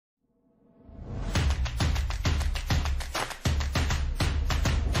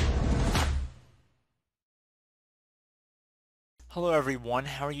Hello everyone,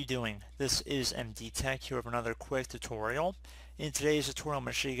 how are you doing? This is MD Tech here with another quick tutorial. In today's tutorial I'm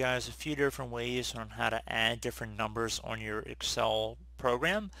going to show you guys a few different ways on how to add different numbers on your Excel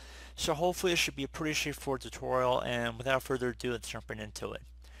program. So hopefully it should be a pretty straightforward tutorial, and without further ado, let's jump right into it.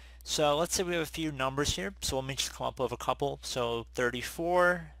 So let's say we have a few numbers here, so let me just come up with a couple. So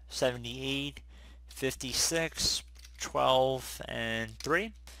 34, 78, 56, 12, and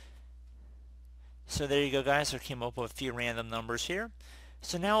 3. So there you go guys, I came up with a few random numbers here.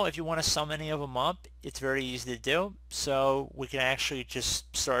 So now if you want to sum any of them up, it's very easy to do. So we can actually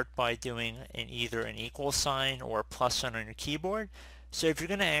just start by doing either an equal sign or a plus sign on your keyboard. So if you're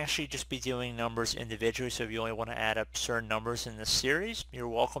going to actually just be doing numbers individually, so if you only want to add up certain numbers in this series, you're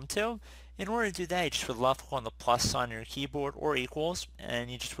welcome to. In order to do that, you just would left click on the plus sign on your keyboard or equals,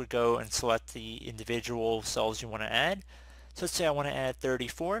 and you just would go and select the individual cells you want to add. So let's say I want to add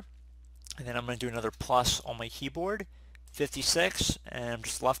 34. And then I'm going to do another plus on my keyboard, 56, and I'm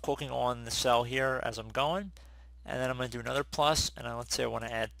just left clicking on the cell here as I'm going. And then I'm going to do another plus, and let's say I want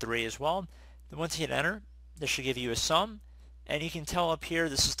to add 3 as well. Then once you hit enter, this should give you a sum. And you can tell up here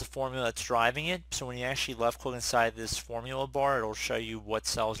this is the formula that's driving it. So when you actually left click inside this formula bar, it'll show you what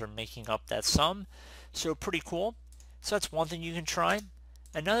cells are making up that sum. So pretty cool. So that's one thing you can try.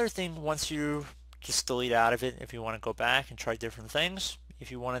 Another thing, once you just delete out of it if you want to go back and try different things. If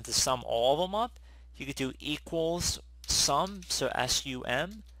you wanted to sum all of them up, you could do equals sum, so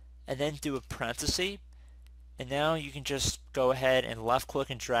S-U-M, and then do a parenthesis. And now you can just go ahead and left click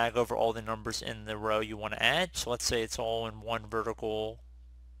and drag over all the numbers in the row you want to add. So let's say it's all in one vertical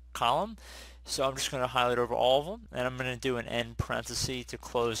column. So I'm just going to highlight over all of them, and I'm going to do an end parenthesis to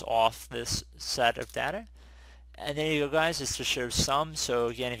close off this set of data. And there you go guys, it's just shows sum. So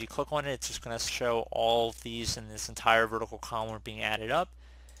again, if you click on it, it's just going to show all of these in this entire vertical column are being added up.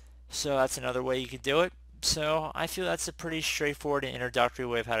 So that's another way you could do it. So I feel that's a pretty straightforward and introductory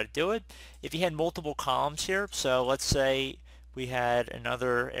way of how to do it. If you had multiple columns here, so let's say we had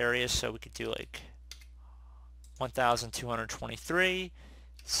another area, so we could do like 1,223,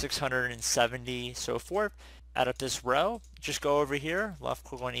 670, so forth. Add up this row, just go over here, left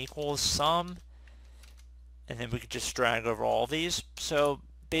click on equals sum, and then we could just drag over all these. So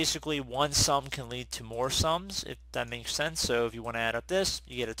basically one sum can lead to more sums, if that makes sense. So if you want to add up this,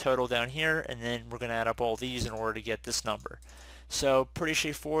 you get a total down here, and then we're going to add up all these in order to get this number. So pretty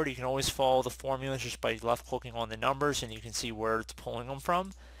straightforward. You can always follow the formula just by left clicking on the numbers, and you can see where it's pulling them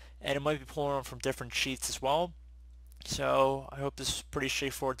from. And it might be pulling them from different sheets as well. So I hope this is a pretty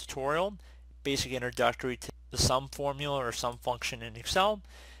straightforward tutorial, basic introductory to the sum formula or sum function in Excel.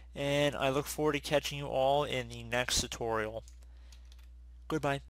 And I look forward to catching you all in the next tutorial. Goodbye.